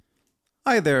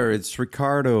Hi there, it's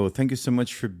Ricardo. Thank you so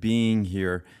much for being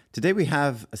here. Today we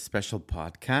have a special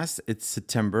podcast. It's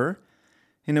September.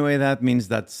 In a way, that means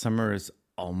that summer is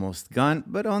almost gone.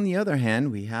 But on the other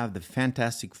hand, we have the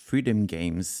fantastic Freedom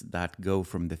Games that go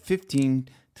from the 15th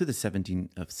to the 17th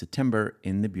of September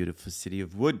in the beautiful city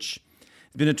of Łódź.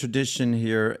 It's been a tradition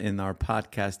here in our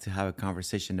podcast to have a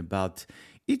conversation about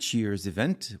each year's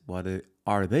event. What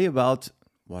are they about?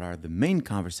 What are the main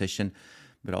conversation?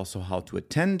 But also how to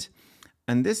attend.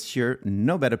 And this year,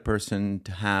 no better person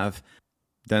to have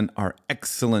than our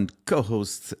excellent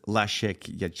co-host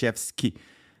Leszek Jażdżewski,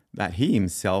 that he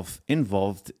himself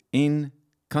involved in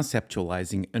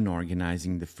conceptualizing and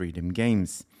organizing the Freedom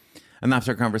Games. And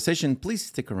after our conversation, please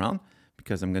stick around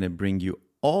because I'm going to bring you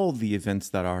all the events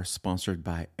that are sponsored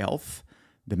by ELF,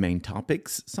 the main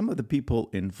topics, some of the people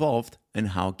involved, and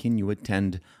how can you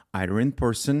attend either in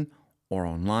person or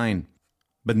online.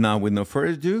 But now, with no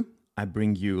further ado, I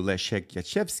bring you Leszek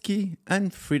Jażdżewski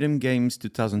and Freedom Games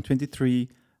 2023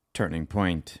 Turning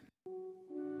Point.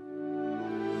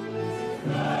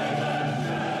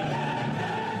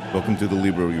 Welcome to the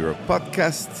Liberal Europe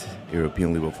podcast,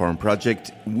 European Liberal Forum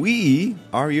Project. We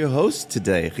are your hosts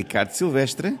today, Ricardo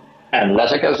Silvestre. And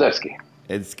Leszek Jażdżewski.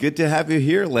 It's good to have you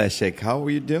here, Leszek. How are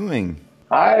you doing?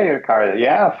 Hi, Ricardo.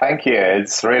 Yeah, thank you.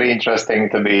 It's really interesting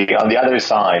to be on the other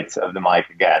side of the mic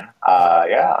again.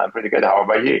 I'm pretty good. How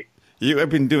about you? You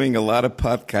have been doing a lot of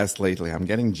podcasts lately. I'm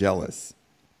getting jealous.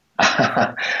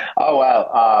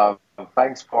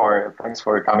 Thanks for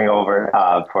coming over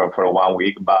for 1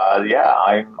 week. But yeah,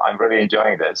 I'm really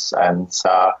enjoying this,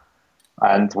 but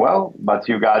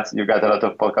you got a lot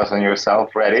of podcasts on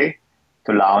yourself ready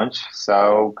to launch.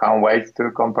 So can't wait to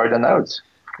compare the notes.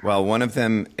 Well, one of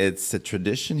them, it's a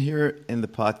tradition here in the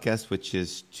podcast, which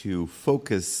is to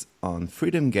focus on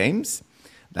Freedom Games.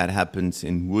 That happens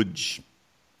in Łódź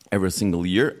every single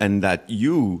year, and that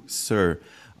you, sir,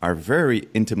 are very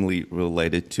intimately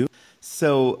related to.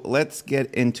 So let's get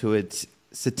into it.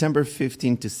 September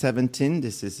 15 to 17,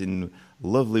 this is in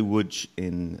lovely Łódź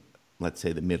in, let's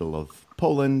say, the middle of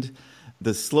Poland.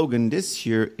 The slogan this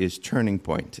year is Turning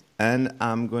Point. And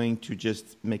I'm going to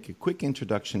just make a quick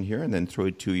introduction here and then throw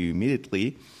it to you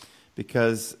immediately,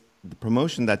 because the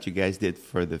promotion that you guys did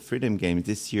for the Freedom Games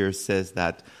this year says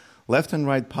that left and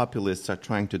right populists are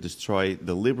trying to destroy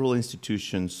the liberal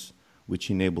institutions which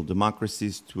enable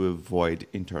democracies to avoid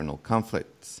internal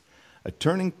conflicts. A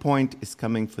turning point is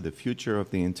coming for the future of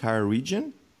the entire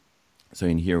region. So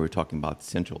in here we're talking about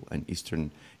Central and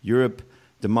Eastern Europe,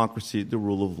 democracy, the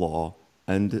rule of law,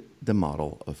 and the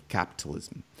model of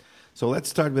capitalism. So let's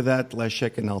start with that,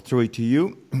 Leszek, and I'll throw it to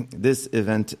you. This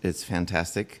event is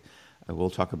fantastic. We'll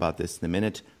talk about this in a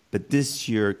minute. But this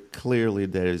year, clearly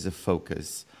there is a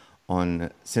focus on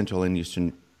Central and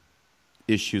Eastern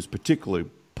issues, particularly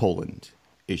Poland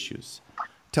issues.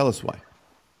 Tell us why.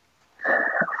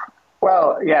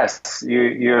 Well, yes,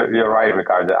 you're right,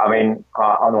 Ricardo. I mean,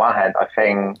 on one hand, I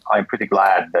think I'm pretty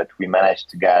glad that we managed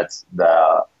to get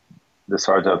the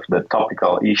sort of the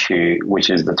topical issue, which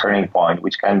is the turning point,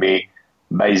 which can be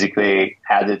basically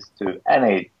added to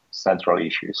any central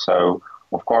issue. So,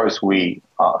 of course, we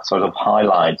sort of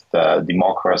highlight the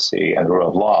democracy and rule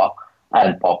of law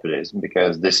and populism,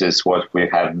 because this is what we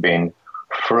have been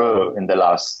through in the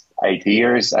last 8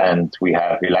 years, and we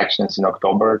have elections in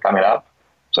October coming up,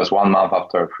 just 1 month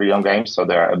after Freedom Games, so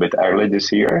they're a bit early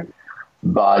this year.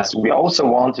 But we also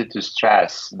wanted to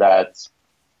stress that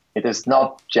it is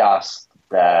not just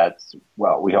that,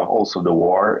 well, we have also the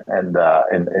war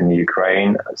in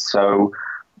Ukraine, so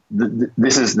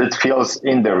that feels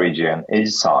in the region,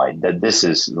 inside, that this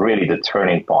is really the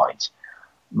turning point.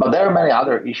 But there are many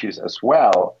other issues as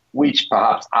well, which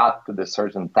perhaps add to the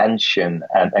certain tension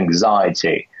and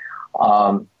anxiety.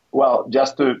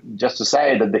 Just to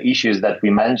say that the issues that we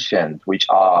mentioned, which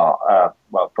are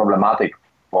problematic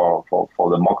for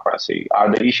democracy,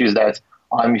 are the issues that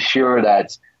I'm sure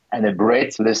that any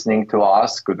Brit listening to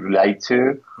us could relate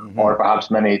to, or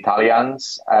perhaps many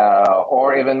Italians,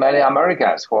 or even many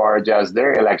Americans who are just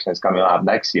their elections coming up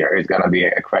next year. It's going to be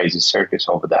a crazy circus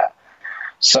over there.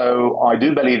 So I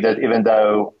do believe that even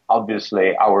though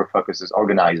obviously our focus as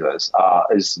organizers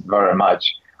is very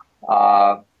much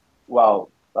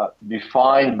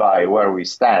defined by where we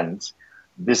stand,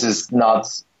 this is not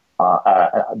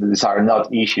these are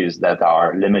not issues that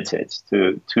are limited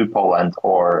to Poland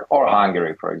or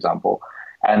Hungary, for example.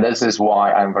 And this is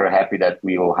why I'm very happy that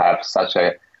we will have such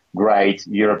a great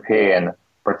European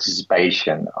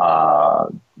participation.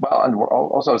 And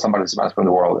also some participants from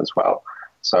the world as well.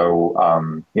 So,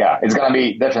 it's going to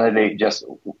be definitely just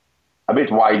a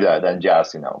bit wider than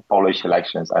just, Polish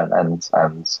elections and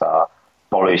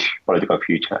Polish political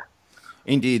future.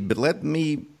 Indeed, but let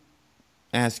me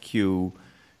ask you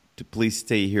to please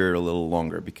stay here a little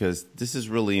longer, because this is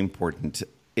really important.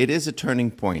 It is a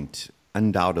turning point,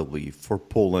 undoubtedly, for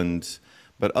Poland,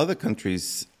 but other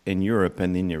countries in Europe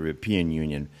and in the European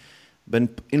Union.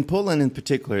 But in Poland in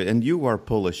particular, and you are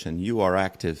Polish and you are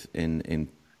active in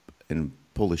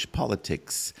Polish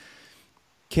politics,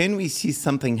 can we see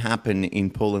something happen in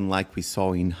Poland like we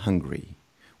saw in Hungary,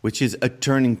 which is a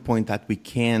turning point that we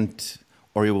can't,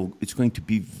 or it's going to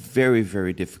be very,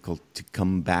 very difficult to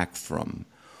come back from?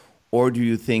 Or do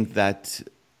you think that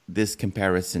this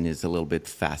comparison is a little bit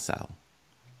facile?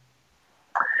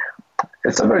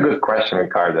 It's a very good question,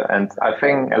 Ricardo, and I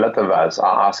think a lot of us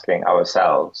are asking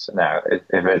ourselves now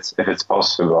if it's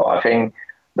possible. I think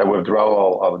the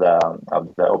withdrawal of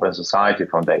the Open Society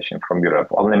Foundation from Europe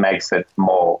only makes it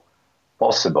more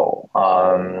possible,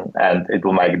 and it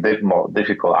will make it more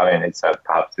difficult. I mean, it's a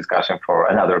perhaps discussion for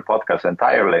another podcast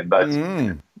entirely, but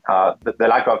the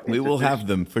lack of we will have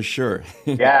them for sure.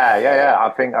 yeah. I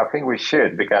think we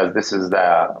should, because this is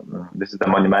the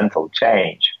monumental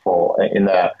change in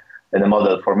the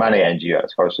model for many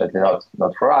NGOs. Fortunately,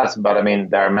 not for us, but I mean,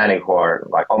 there are many who are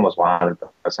like almost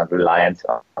 100% reliant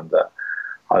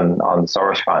on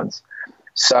Soros funds.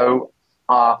 So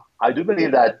I do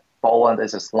believe that Poland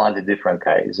is a slightly different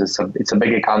case. It's a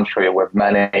bigger country with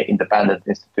many independent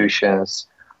institutions.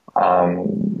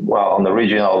 On the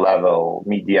regional level,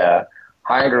 media.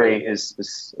 Hungary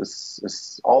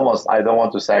is almost, I don't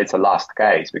want to say it's a last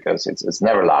case, because it's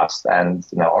never last, and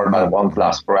Orban won't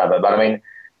last forever. But I mean,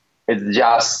 it's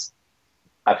just,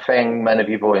 I think many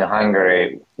people in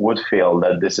Hungary would feel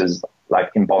that this is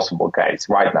like impossible case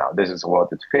right now. This is what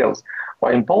it feels.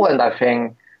 Well, in Poland, I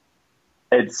think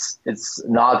it's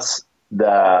not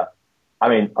the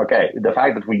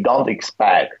fact that we don't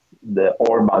expect the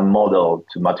Orban model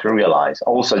to materialize,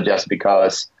 also just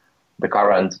because the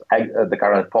current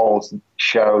polls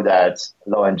show that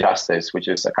Law and Justice, which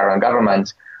is the current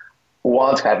government,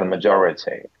 won't have a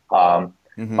majority.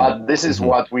 But this is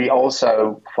what we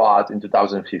also thought in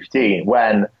 2015,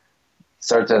 when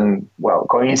certain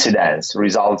coincidence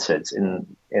resulted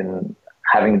in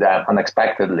having them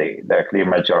unexpectedly their clear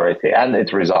majority, and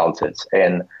it resulted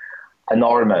in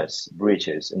enormous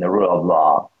breaches in the rule of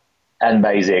law and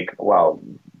basic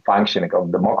functioning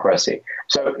of democracy.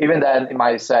 So even then, you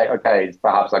might say, okay, it's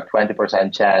perhaps like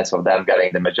 20% chance of them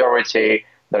getting the majority.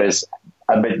 There is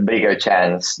a bit bigger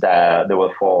chance that they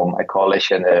will form a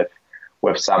coalition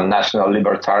with some national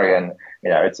libertarian,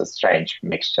 it's a strange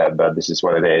mixture, but this is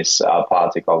what it is, a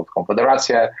party called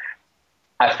Konfederacja.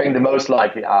 I think the most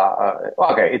likely,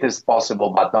 it is possible,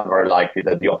 but not very likely,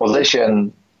 that the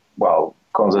opposition,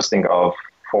 consisting of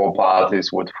 4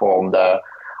 parties, would form the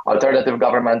alternative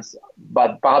governments.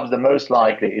 But perhaps the most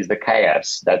likely is the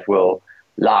chaos that will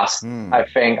last, I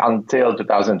think, until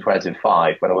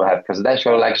 2025, when we'll have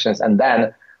presidential elections, and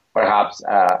then perhaps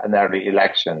an early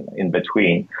election in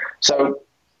between. So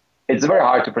it's very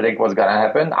hard to predict what's going to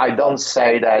happen. I don't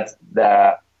say that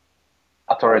the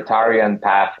authoritarian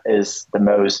path is the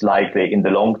most likely in the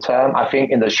long term. I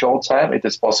think in the short term, it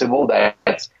is possible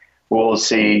that we will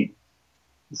see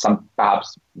some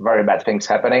perhaps very bad things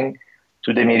happening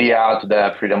to the media, to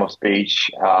the freedom of speech,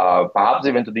 perhaps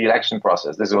even to the election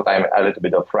process. This is what I'm a little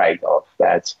bit afraid of,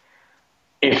 that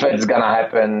if it's going to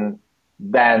happen,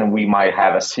 then we might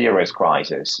have a serious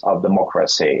crisis of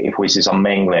democracy if we see some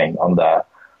mingling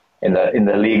in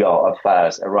the legal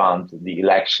affairs around the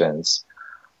elections.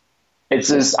 It's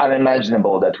just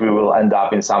unimaginable that we will end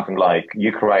up in something like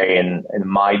Ukraine and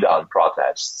Maidan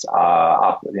protests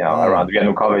around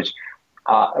Yanukovych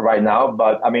right now.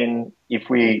 But I mean,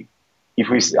 we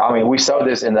saw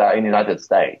this in the United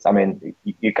States. I mean,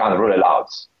 you can't rule it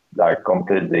out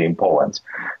completely in Poland.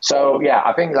 So yeah,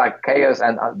 I think chaos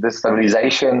and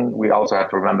destabilization. We also have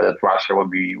to remember that Russia will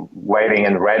be waiting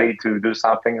and ready to do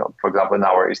something. For example, in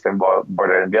our eastern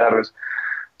border in Belarus.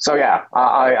 So yeah,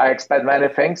 I expect many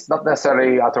things. Not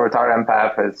necessarily authoritarian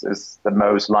path is the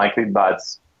most likely, but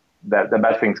the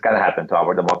bad things can happen to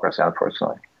our democracy,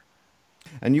 unfortunately.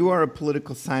 And you are a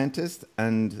political scientist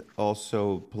and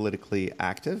also politically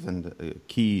active, and a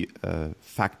key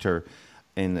factor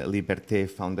in Liberté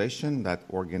Foundation that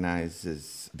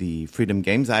organizes the Freedom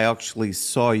Games. I actually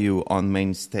saw you on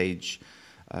main stage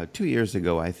 2 years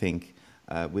ago, I think,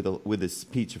 with a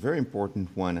speech, a very important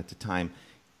one at the time.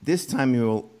 This time you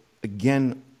will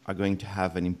again are going to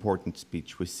have an important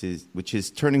speech, which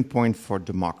is Turning Point for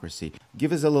Democracy.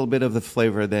 Give us a little bit of the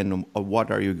flavor then of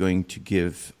what are you going to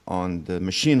give on the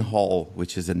Machine Hall,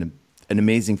 which is an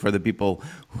amazing for the people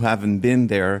who haven't been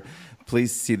there.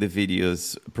 please see the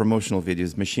videos, promotional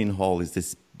videos. Machine Hall is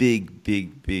this big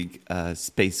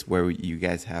space where you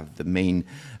guys have the main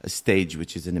stage,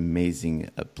 which is an amazing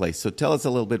place. So tell us a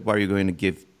little bit what you're going to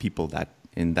give people that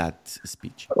in that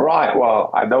speech. Right.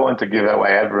 Well, I don't want to give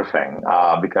away everything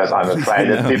because I'm afraid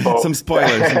that people some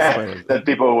spoilers that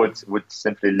people would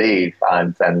simply leave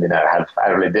and have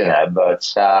early dinner. But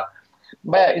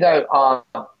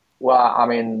well, I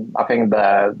mean, I think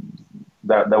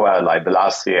there were like the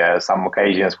last year some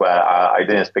occasions where I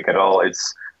didn't speak at all.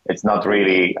 It's not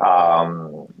really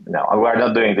we're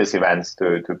not doing these events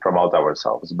to promote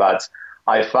ourselves, but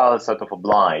I felt sort of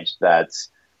obliged that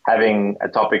having a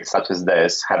topic such as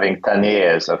this, having 10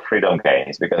 years of Freedom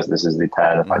Games, because this is the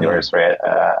 10th anniversary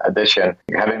edition,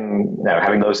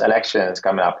 having those elections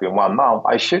coming up in 1 month,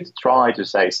 I should try to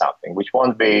say something which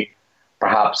won't be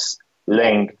perhaps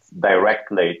linked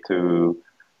directly to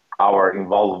our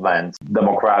involvement,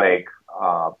 democratic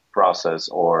process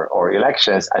or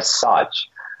elections as such.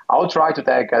 I'll try to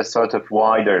take a sort of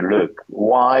wider look,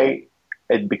 why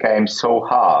it became so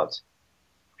hard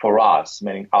for us,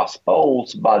 meaning us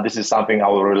Poles, but this is something I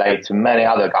will relate to many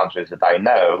other countries that I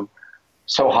know,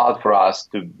 so hard for us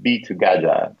to be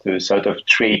together, to sort of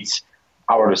treat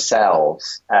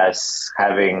ourselves as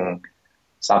having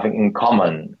something in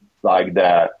common, like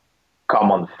the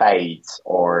common fate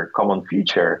or common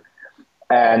future.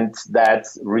 And that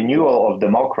renewal of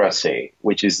democracy,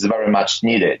 which is very much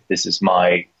needed, this is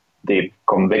my deep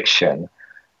conviction,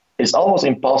 is almost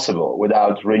impossible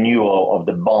without renewal of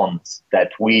the bonds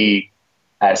that we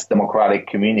as democratic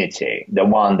community, the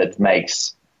one that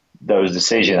makes those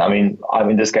decisions. I mean,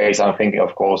 in this case, I'm thinking,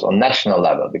 of course, on national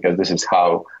level, because this is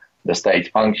how the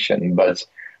state functions. But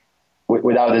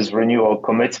without this renewal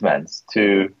commitment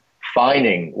to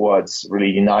finding what's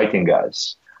really uniting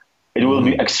us, it will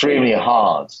be extremely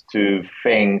hard to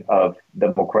think of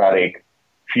democratic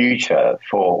future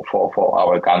for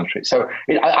our country. So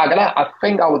I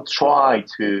think I would try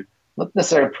to not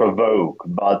necessarily provoke,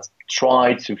 but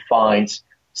try to find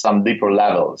some deeper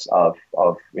levels of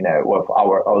what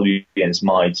our audience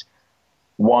might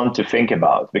want to think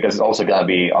about, because it's also going to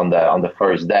be on the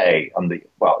first day,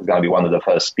 it's going to be one of the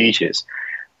first speeches.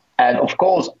 And of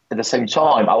course, at the same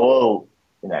time, I will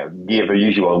give the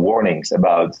usual warnings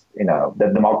about,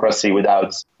 that democracy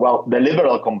without, the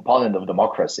liberal component of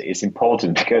democracy is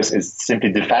important because it's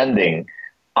simply defending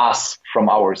us from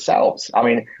ourselves. I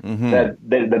mean,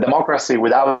 the democracy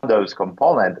without those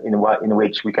components in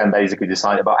which we can basically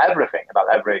decide about everything, about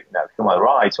every human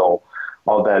rights or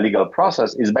the legal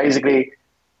process, is basically,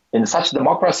 in such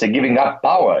democracy, giving up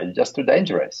power is just too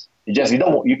dangerous.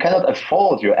 You cannot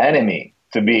afford your enemy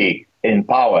to be in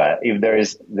power if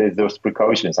those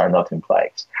precautions are not in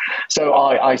place. So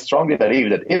I strongly believe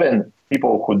that even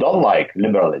people who don't like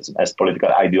liberalism as political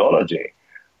ideology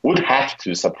would have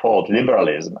to support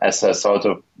liberalism as a sort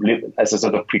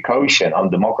of precaution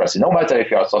on democracy, no matter if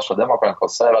you are social democrat,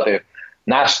 conservative,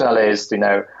 nationalist,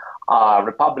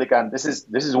 Republican. This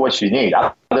is what you need.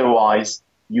 Otherwise,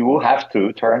 you will have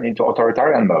to turn into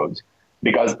authoritarian mode,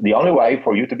 because the only way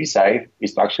for you to be safe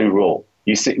is to actually rule.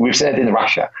 You see, we've seen it in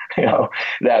Russia.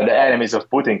 The enemies of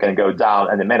Putin can go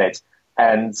down in a minute,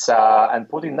 and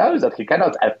Putin knows that he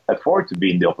cannot afford to be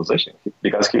in the opposition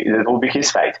because it will be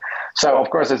his fate. So,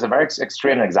 of course, it's a very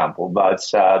extreme example, but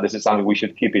this is something we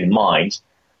should keep in mind.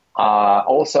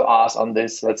 Also, us on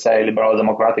this, let's say, liberal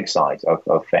democratic side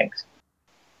of things.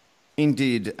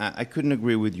 Indeed, I couldn't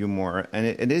agree with you more, and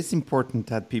it is important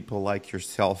that people like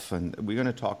yourself, and we're going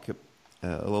to talk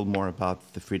a little more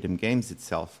about the Freedom Games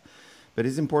itself. But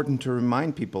it's important to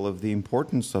remind people of the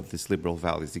importance of this liberal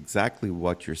values. Exactly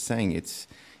what you're saying. It's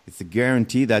a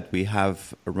guarantee that we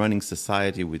have a running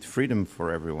society with freedom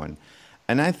for everyone.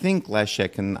 And I think,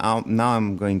 Leszek, and now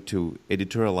I'm going to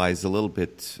editorialize a little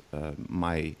bit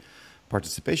my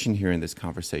participation here in this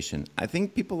conversation. I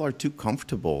think people are too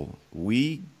comfortable.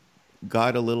 We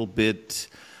got a little bit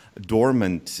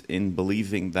dormant in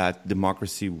believing that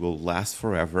democracy will last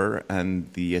forever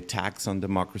and the attacks on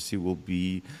democracy will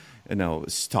be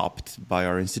stopped by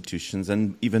our institutions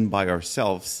and even by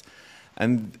ourselves.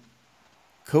 And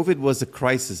COVID was a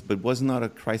crisis, but was not a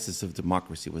crisis of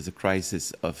democracy. It was a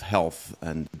crisis of health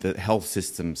and the health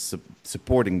systems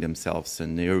supporting themselves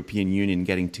and the European Union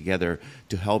getting together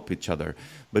to help each other.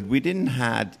 But we didn't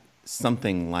have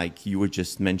something like you were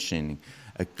just mentioning,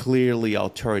 a clearly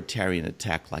authoritarian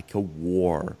attack like a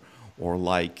war or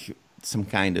like some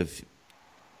kind of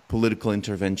political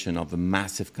intervention of a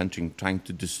massive country trying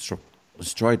to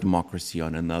destroy democracy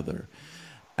on another.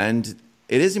 And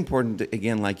it is important,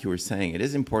 again, like you were saying, it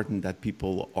is important that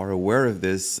people are aware of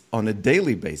this on a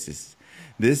daily basis.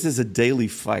 This is a daily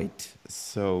fight.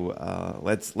 So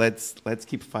let's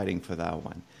keep fighting for that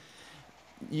one.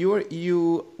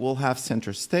 You will have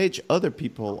center stage. Other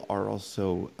people are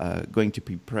also going to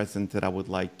be present that I would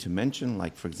like to mention,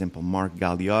 like, for example, Mark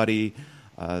Gagliotti,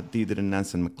 Dieter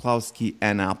Nansen-McCloskey,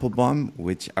 Anne Applebaum,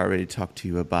 which I already talked to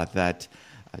you about that.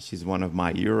 She's one of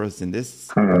my heroes in this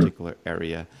particular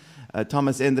area.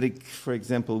 Thomas Hendrik, for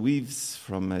example, Weaves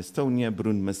from Estonia,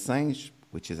 Brun Massange,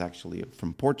 which is actually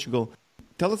from Portugal.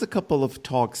 Tell us a couple of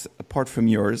talks apart from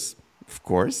yours, of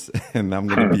course, and I'm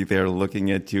going to be there looking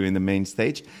at you in the main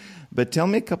stage. But tell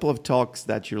me a couple of talks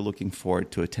that you're looking forward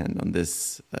to attend on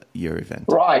this year event.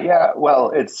 Right. Yeah.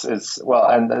 Well, it's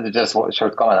and just a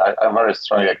short comment. I very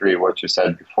strongly agree with what you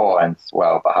said before, and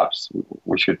well, perhaps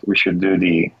we should do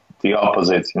the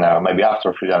opposite. Maybe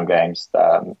after Freedom Games,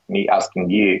 me asking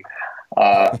you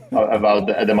about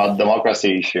the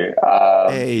democracy issue.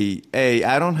 Hey,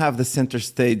 I don't have the center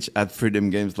stage at Freedom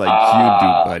Games like you do,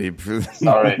 buddy.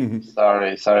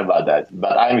 sorry about that.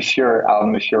 But I'm sure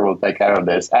we'll take care of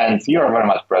this. And you're very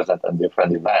much present at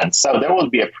different events, so there will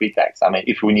be a pretext. I mean,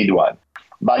 if we need one.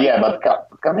 But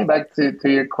coming back to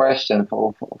your question,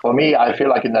 for me, I feel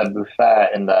like in the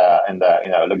buffet in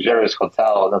the luxurious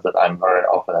hotel. Not that I'm very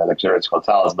often at luxurious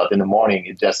hotels, but in the morning,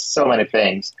 it's just so many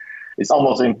things. It's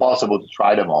almost impossible to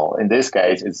try them all. In this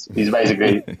case, it's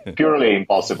basically purely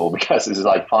impossible because it's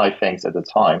like 5 things at a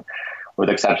time, with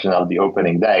the exception of the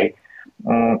opening day.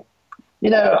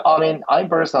 I'm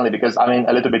personally, because I'm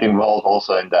a little bit involved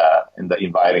also in the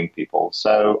inviting people.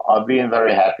 So I've been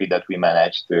very happy that we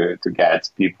managed to get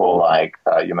people like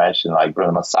you mentioned, like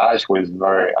Bruno Massage, who is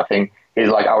I think he's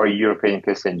like our European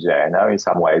Kissinger, in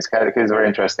some ways. He's very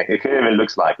interesting. He even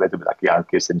looks like a little bit like young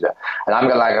Kissinger. And I'm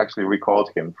going to actually record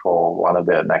him for one of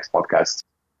the next podcasts.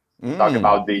 Talk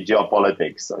about the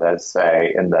geopolitics, let's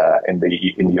say,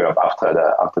 in Europe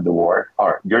after the war,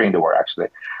 or during the war, actually.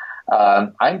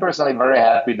 I'm personally very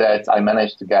happy that I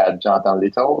managed to get Jonathan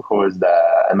Little, who is the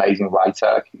amazing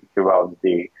writer. He wrote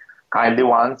the Kindly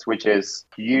Ones, which is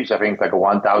huge. I think it's like a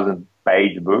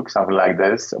 1,000-page book, something like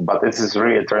this. But this is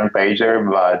really a page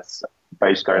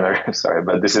turner. Sorry,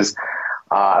 but this is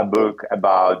a book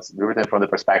written from the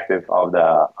perspective of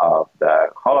the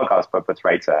Holocaust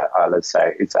perpetrator. Let's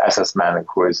say it's an SS man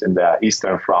who is in the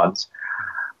Eastern Front.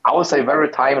 I would say very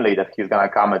timely that he's going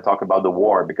to come and talk about the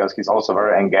war, because he's also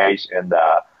very engaged in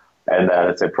the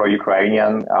let's say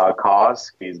pro-Ukrainian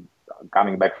cause. He's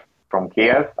coming back from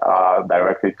Kiev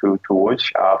directly to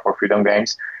Łódź for Freedom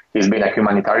Games. He's been a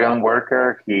humanitarian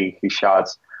worker. He shot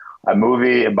a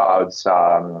movie about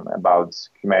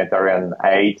humanitarian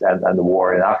aid and the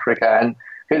war in Africa. And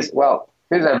he's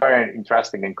a very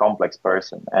interesting and complex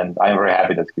person. And I'm very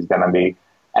happy that he's going to be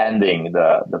ending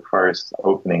the first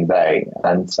opening day.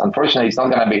 And unfortunately, it's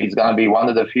going to be one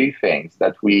of the few things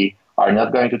that we are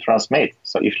not going to transmit.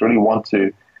 So if you really want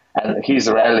to, and he's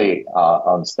rarely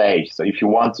on stage, so if you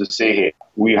want to see him,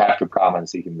 we have to come and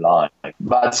see him live.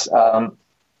 But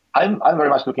I'm very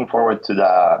much looking forward to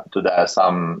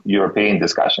some European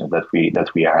discussions that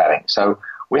we are having. So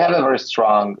we have a very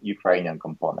strong Ukrainian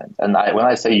component, and when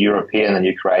I say European and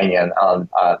Ukrainian,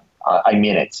 I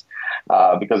mean it.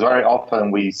 Because very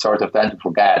often we sort of tend to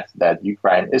forget that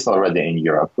Ukraine is already in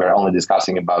Europe. We're only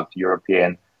discussing about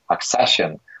European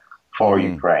accession for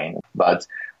Ukraine. But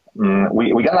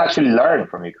we're going to actually learn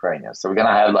from Ukrainians. So we're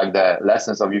going to have like the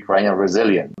lessons of Ukrainian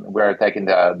resilience. We're taking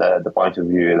the point of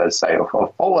view, let's say, of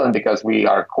Poland, because we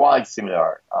are quite similar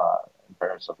in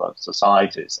terms of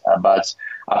societies. But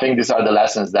I think these are the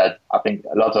lessons that I think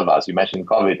a lot of us, you mentioned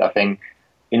COVID, I think,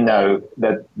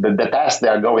 that the test they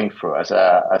are going through as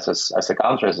a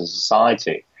country, as a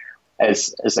society,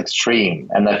 is extreme,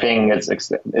 and I think it's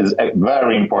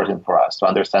very important for us to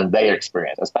understand their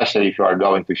experience, especially if you are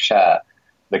going to share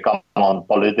the common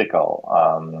political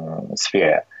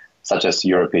sphere, such as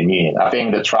European Union. I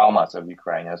think the traumas of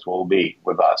Ukrainians will be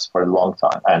with us for a long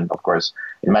time, and of course,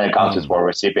 in many countries we're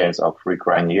recipients of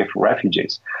Ukrainian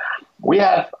refugees. We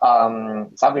have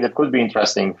something that could be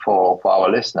interesting for our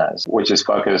listeners, which is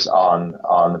focused on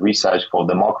research for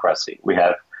democracy. We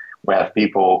have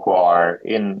people who are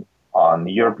on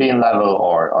the European level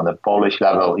or on the Polish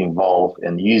level involved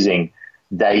in using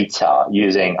data,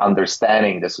 using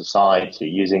understanding the society,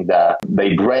 using their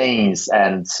brains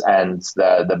and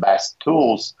the best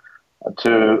tools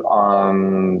to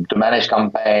manage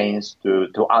campaigns,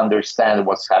 to understand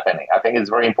what's happening. I think it's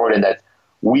very important that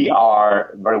we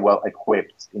are very well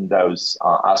equipped in those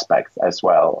aspects as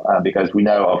well, because we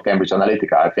know of Cambridge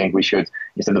Analytica. I think we should,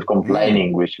 instead of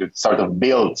complaining, we should sort of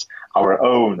build our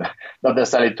own, not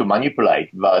necessarily to manipulate,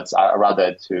 but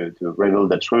rather to reveal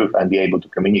the truth and be able to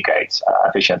communicate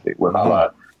efficiently with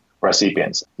our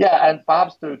recipients. Yeah, and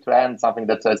perhaps to end something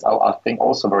that says, I think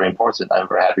also very important, I'm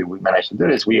very happy we managed to do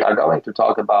this. We are going to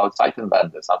talk about site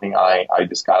inventors, something I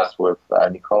discussed with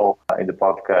Nicole in the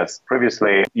podcast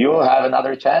previously. You'll have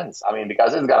another chance. I mean,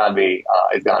 because it's gonna be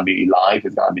live,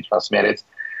 it's gonna be transmitted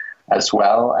as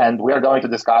well, and we are going to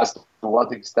discuss to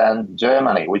what extent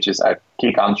Germany, which is a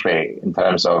key country in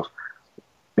terms of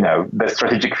the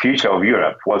strategic future of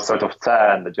Europe, what sort of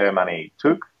turn the Germany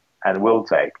took and will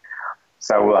take.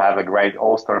 So we'll have a great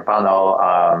all-star panel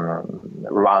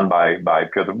run by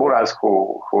Piotr Buras,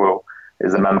 who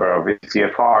is a member of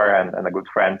CFR and a good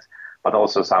friend, but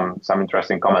also some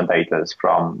interesting commentators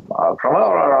from all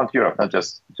around Europe, not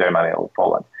just Germany or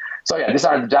Poland. So yeah, these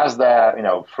are just the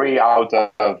 3 out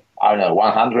of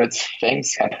 100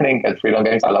 things happening at Freedom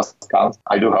Games. I lost count.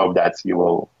 I do hope that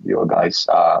you guys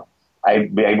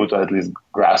be able to at least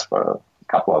grasp a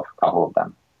couple of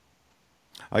them.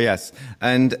 Oh, yes.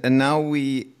 And now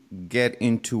we get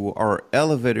into our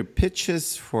elevator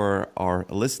pitches for our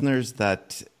listeners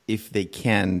that if they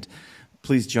can,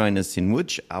 please join us in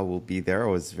Łódź. I will be there.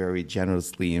 I was very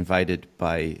generously invited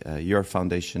by your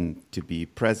foundation to be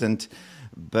present,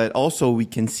 but also we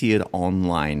can see it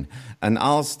online. And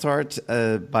I'll start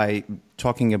by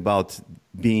talking about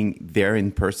being there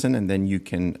in person, and then you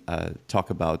can talk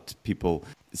about people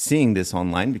seeing this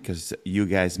online, because you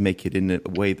guys make it in a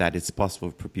way that it's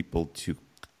possible for people to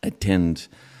attend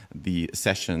the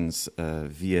sessions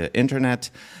via internet.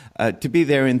 To be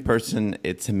there in person,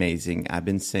 it's amazing. I've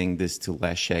been saying this to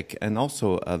Leszek and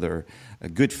also other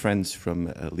good friends from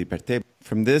Liberté.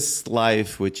 From this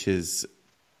life, which is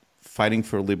fighting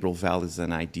for liberal values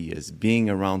and ideas, being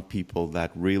around people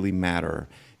that really matter,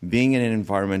 being in an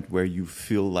environment where you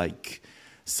feel like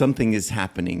something is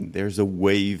happening, there's a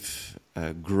wave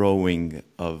growing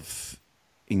of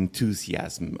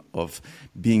enthusiasm, of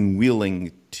being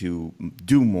willing to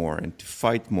do more and to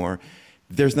fight more.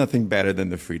 There's nothing better than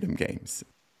the Freedom Games.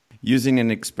 Using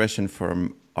an expression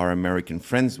from our American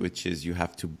friends, which is you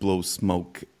have to blow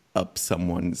smoke up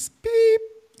someone's beep.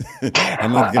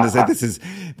 I'm not going to say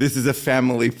this is a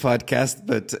family podcast,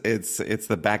 but it's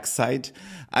the backside.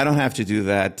 I don't have to do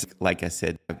that. Like I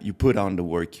said, you put on the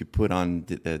work, you put on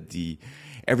the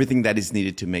everything that is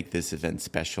needed to make this event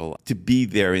special. To be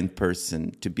there in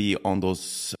person, to be on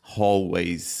those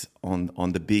hallways,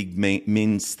 on the big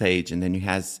main stage, and then you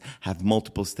have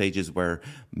multiple stages where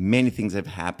many things are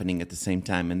happening at the same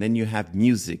time, and then you have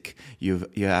music, you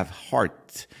have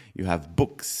art, you have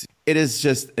books. It is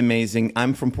just amazing.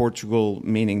 I'm from Portugal,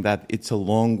 meaning that it's a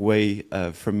long way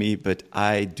for me, but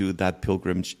I do that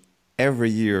pilgrimage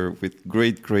every year with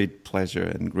great pleasure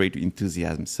and great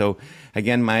enthusiasm. So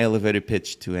again, my elevator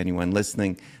pitch to anyone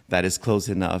listening that is close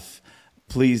enough,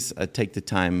 please take the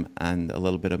time and a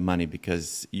little bit of money,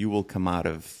 because you will come out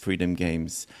of Freedom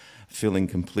Games feeling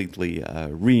completely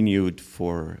renewed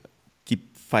for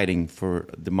keep fighting for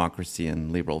democracy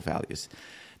and liberal values.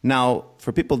 Now,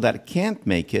 for people that can't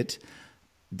make it,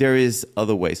 there is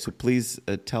other ways. So please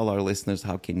tell our listeners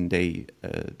how can they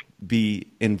be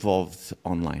involved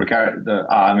online. Ricardo,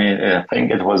 I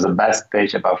think it was the best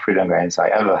pitch about Freedom Games I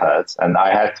ever heard, and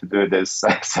I had to do this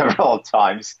several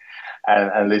times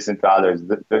and listen to others.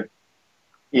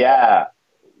 Yeah,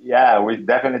 we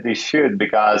definitely should,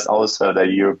 because also the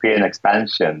European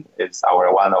expansion is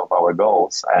one of our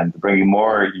goals, and bringing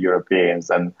more Europeans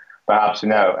and perhaps,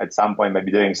 at some point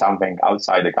maybe doing something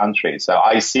outside the country. So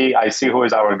I see who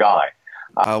is our guy.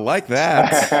 I like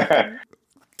that.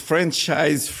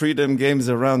 Franchise Freedom Games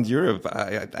around Europe.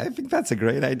 I think that's a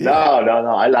great idea. No.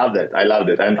 I loved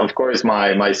it. And of course,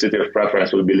 my city of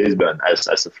preference will be Lisbon as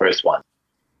the first one.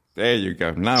 There you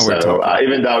go. Now we're talking.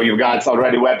 Even though you've got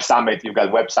already Web Summit,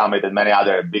 and many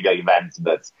other bigger events,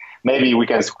 but maybe we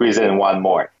can squeeze in one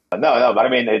more. No, but I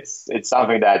mean, it's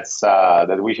something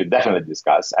that we should definitely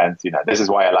discuss. And, this is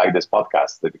why I like this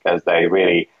podcast, because they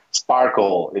really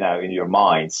sparkle, in your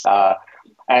minds.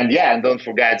 And don't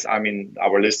forget,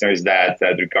 our listeners that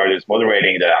Ricardo is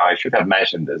moderating, that I should have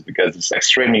mentioned this because it's an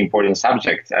extremely important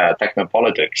subject,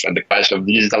 technopolitics and the question of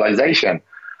digitalization.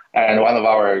 And one of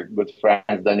our good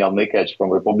friends, Daniel Mikic from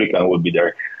Republican, will be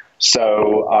there.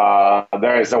 So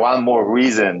there is one more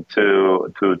reason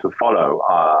to follow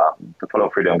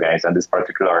Freedom Games and this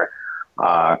particular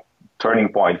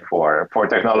turning point for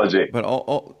technology. But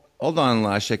hold on,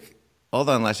 Leszek. Hold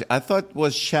on, Leszek. I thought it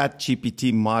was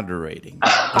ChatGPT moderating. But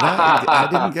I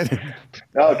didn't get it.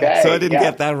 Okay. So I didn't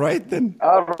get that right then?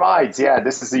 All right. Yeah,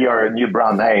 this is your new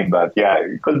brand name, but yeah,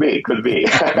 it could be.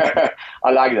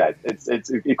 I like that.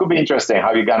 It could be interesting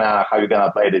how you're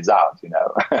gonna play this out, you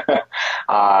know,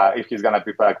 if he's gonna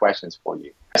prepare questions for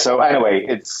you. So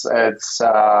anyway,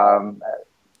 so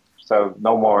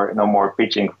no more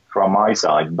pitching from my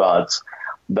side, but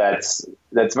that's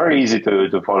very easy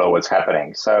to follow what's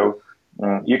happening. So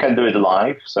you can do it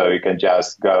live. So you can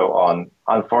just go on.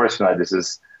 Unfortunately,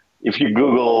 if you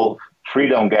Google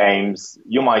Freedom Games,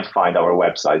 you might find our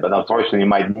website, but unfortunately, you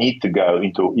might need to go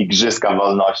into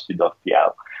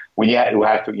igrzyskawolności.pl. We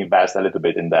have to invest a little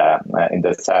bit in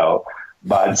the cell.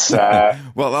 But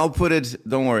well,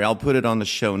 don't worry, I'll put it on the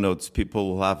show notes.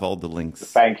 People will have all the links.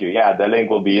 Thank you. Yeah, the link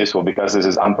will be useful because this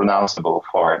is unpronounceable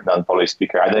for a non-Polish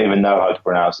speaker. I don't even know how to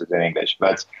pronounce it in English.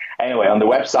 But anyway, on the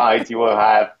website, you will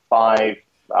have 5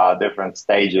 different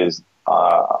stages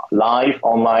live,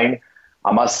 online.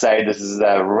 I must say this is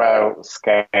a rare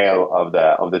scale of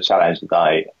the challenge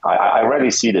that I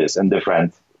rarely see this in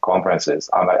different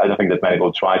conferences. I don't think that many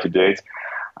will try to do it.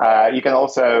 You can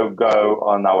also go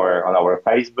on our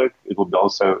Facebook. It will be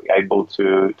also able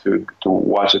to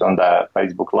watch it on the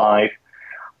Facebook Live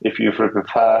if you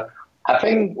prefer. I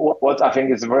think what I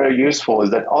think is very useful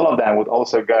is that all of them would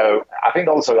also go. I think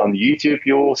also on YouTube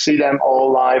you will see them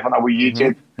all live on our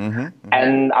YouTube.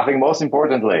 And I think most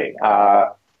importantly,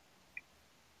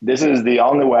 this is the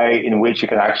only way in which you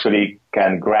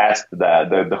can grasp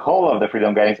the whole of the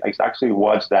Freedom Games. Is actually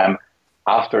watch them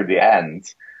after the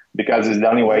end. Because it's the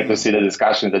only way to see the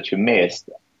discussion that you missed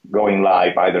going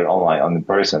live, either online or in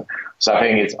person. So I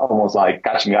think it's almost like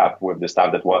catching up with the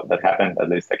stuff that happened, at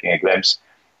least taking a glimpse.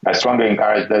 I strongly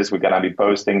encourage this. We're going to be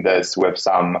posting this with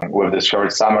the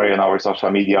short summary on our social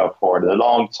media for the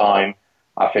long time,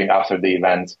 I think, after the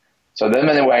event. So there are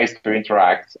many ways to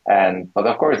interact. But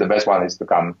of course, the best one is to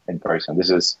come in person. This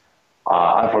is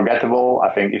unforgettable.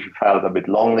 I think if you felt a bit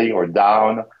lonely or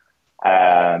down,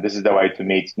 this is the way to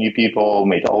meet new people,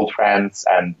 meet old friends,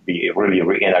 and be really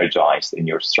re-energized in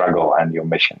your struggle and your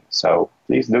mission. So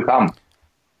please do come.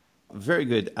 Very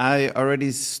good. I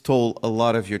already stole a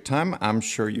lot of your time. I'm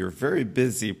sure you're very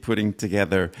busy putting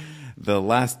together the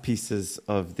last pieces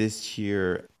of this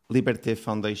year Liberté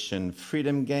Foundation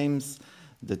Freedom Games.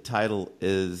 The title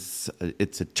is,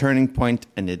 it's a turning point,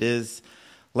 and it is.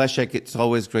 Leszek, it's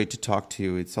always great to talk to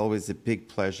you. It's always a big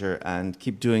pleasure, and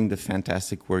keep doing the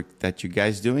fantastic work that you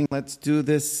guys doing. Let's do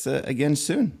this again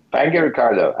soon. Thank you,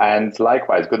 Ricardo. And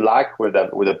likewise, good luck with the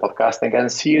podcasting, and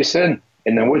see you soon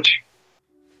in the Łódź.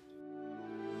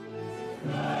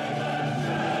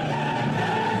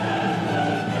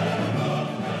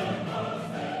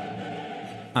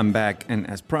 I'm back, and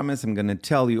as promised, I'm going to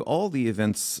tell you all the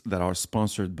events that are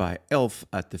sponsored by ELF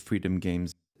at the Freedom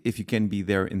Games. If you can be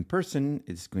there in person,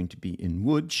 it's going to be in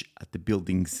Łódź at the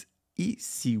buildings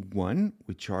EC1,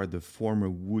 which are the former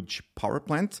Łódź power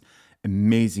plant.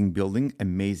 Amazing building,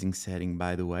 amazing setting,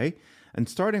 by the way. And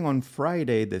starting on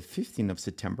Friday, the 15th of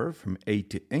September, from 8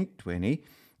 to 8:20,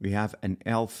 we have an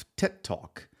ELF TED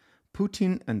Talk,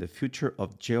 Putin and the Future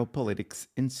of Geopolitics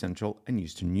in Central and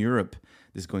Eastern Europe.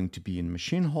 This is going to be in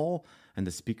Machine Hall, and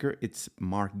the speaker, it's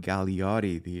Mark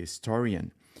Gagliotti, the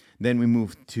historian. Then we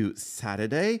move to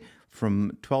Saturday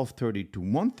from 12:30 to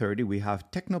 1:30. We have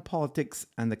Technopolitics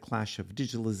and the Clash of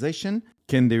Digitalization.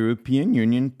 Can the European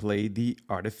Union play the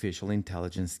artificial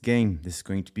intelligence game? This is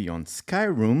going to be on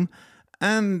Skyroom.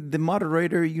 And the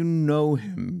moderator, you know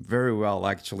him very well,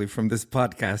 actually, from this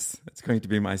podcast. It's going to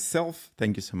be myself.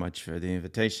 Thank you so much for the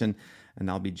invitation. And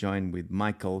I'll be joined with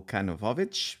Michael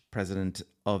Kanovic, president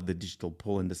of the Digital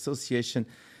Poland Association,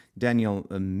 Daniel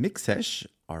Mikses,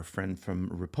 our friend from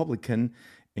Republican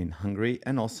in Hungary,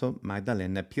 and also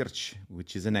Magdalena Pirch,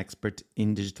 which is an expert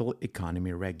in digital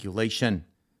economy regulation.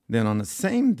 Then on the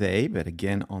same day, but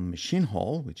again on Machine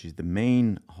Hall, which is the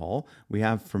main hall, we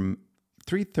have from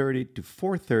 3:30 to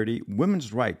 4:30,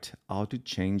 Women's Right, How to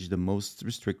Change the Most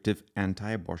Restrictive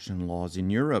Anti-Abortion Laws in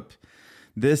Europe.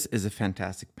 This is a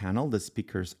fantastic panel. The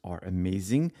speakers are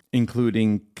amazing,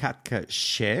 including Katka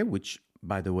She, which,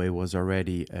 by the way, was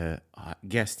already a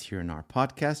guest here in our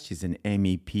podcast. She's an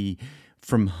MEP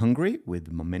from Hungary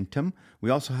with Momentum. We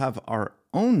also have our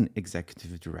own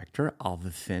executive director,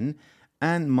 Alva Finn,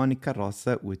 and Monika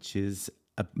Rosa, which is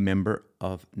a member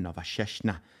of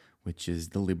Nowoczesna, which is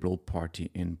the Liberal Party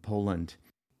in Poland.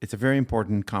 It's a very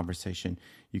important conversation.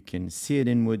 You can see it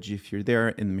in Łódź if you're there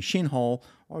in the Machine Hall,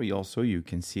 or you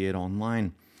can see it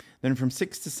online. Then from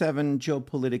 6 to 7,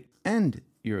 geopolitics and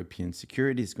European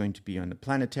security is going to be on the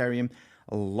planetarium.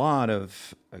 A lot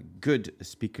of good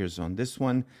speakers on this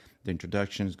one. The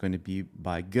introduction is going to be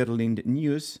by Gerlind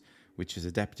Nieuws, which is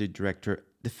a Deputy Director,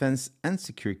 Defense and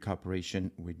Security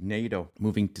Cooperation with NATO.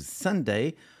 Moving to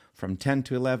Sunday, from 10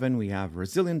 to 11, we have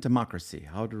Resilient Democracy,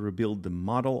 how to rebuild the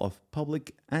model of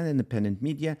public and independent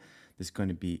media. This is going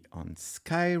to be on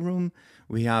Sky Room.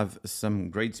 We have some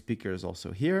great speakers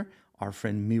also here. Our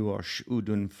friend Miłosz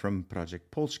Udun from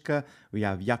Project Polska. We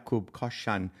have Jakub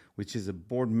Kosian, which is a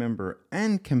board member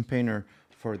and campaigner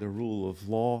for the rule of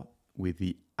law with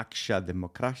the Aksja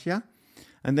Demokracja.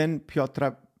 And then Piotr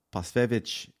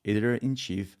Paswewicz,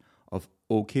 editor-in-chief of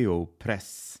OKO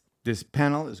Press. This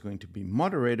panel is going to be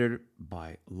moderated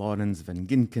by Laurens van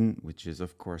Ginken, which is,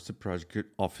 of course, a project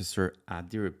officer at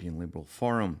the European Liberal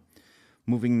Forum.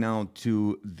 Moving now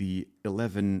to the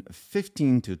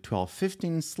 11:15 to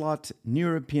 12:15 slot, New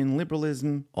European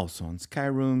Liberalism, also on Sky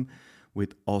Room,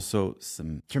 with also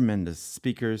some tremendous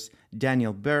speakers.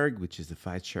 Daniel Berg, which is the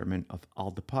vice chairman of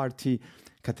ALDE Party,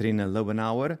 Katarina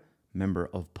Lowenauer, member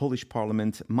of Polish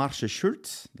Parliament, Marcia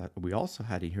Schurz, that we also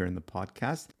had here in the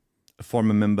podcast, a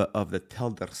former member of the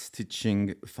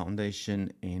Telderstichting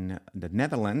Foundation in the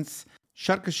Netherlands.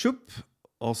 Sharke Schupp,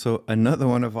 also another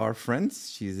one of our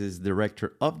friends. She is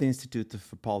director of the Institute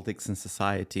for Politics and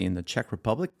Society in the Czech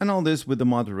Republic. And all this with the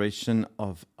moderation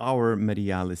of our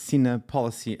Maria Lesina,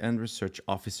 policy and research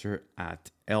officer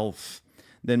at ELF.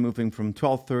 Then moving from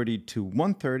 12:30 to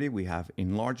 1:30, we have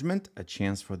Enlargement, a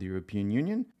chance for the European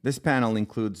Union. This panel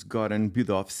includes Goran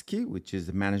Budowski, which is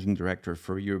the managing director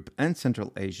for Europe and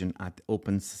Central Asia at the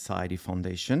Open Society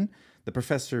Foundation. The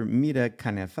professor Mira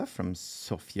Kanefa from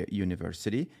Sofia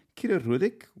University. Kirill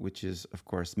Rudik, which is, of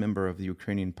course, member of the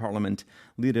Ukrainian parliament,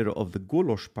 leader of the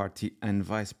Golosh party and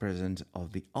vice president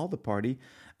of the ALDE party.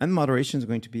 And moderation is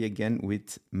going to be again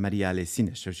with Maria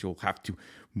Lesina. So she'll have to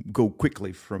go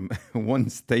quickly from one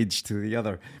stage to the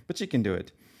other, but she can do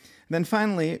it. And then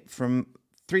finally, from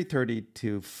 3:30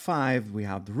 to 5, we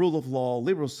have the rule of law,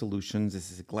 liberal solutions.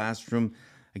 This is a classroom.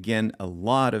 Again, a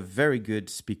lot of very good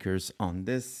speakers on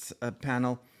this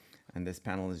panel. And this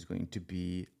panel is going to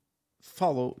be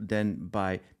followed then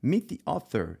by Meet the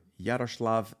Author,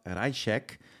 Jaroslav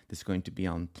Rajcek. This is going to be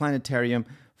on Planetarium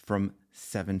from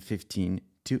 7:15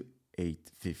 to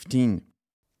 8:15.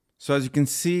 So as you can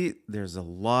see, there's a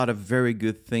lot of very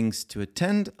good things to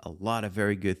attend, a lot of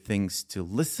very good things to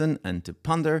listen and to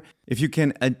ponder. If you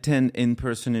can attend in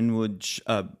person in Łódź,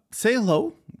 say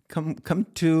hello. Come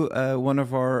to one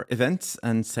of our events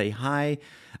and say hi.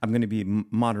 I'm going to be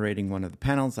moderating one of the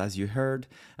panels, as you heard,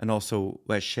 and also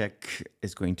Leszek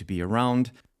is going to be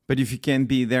around. But if you can't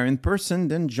be there in person,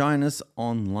 then join us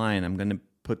online. I'm going to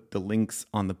put the links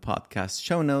on the podcast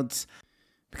show notes,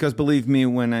 because believe me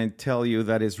when I tell you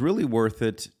that it's really worth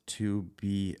it to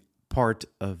be part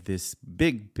of this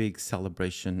big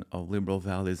celebration of liberal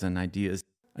values and ideas.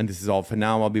 And this is all for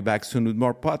now. I'll be back soon with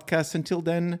more podcasts. Until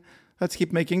then, let's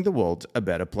keep making the world a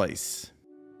better place.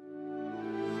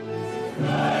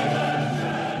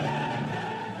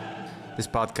 This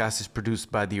podcast is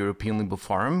produced by the European Liberal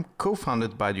Forum,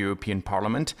 co-founded by the European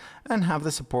Parliament, and have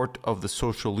the support of the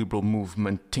Social Liberal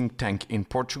Movement think tank in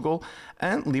Portugal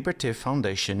and Liberté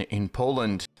Foundation in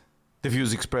Poland. The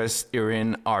views expressed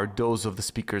herein are those of the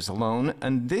speakers alone,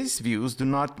 and these views do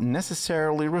not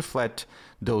necessarily reflect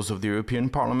those of the European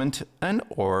Parliament and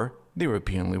or the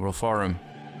European Liberal Forum.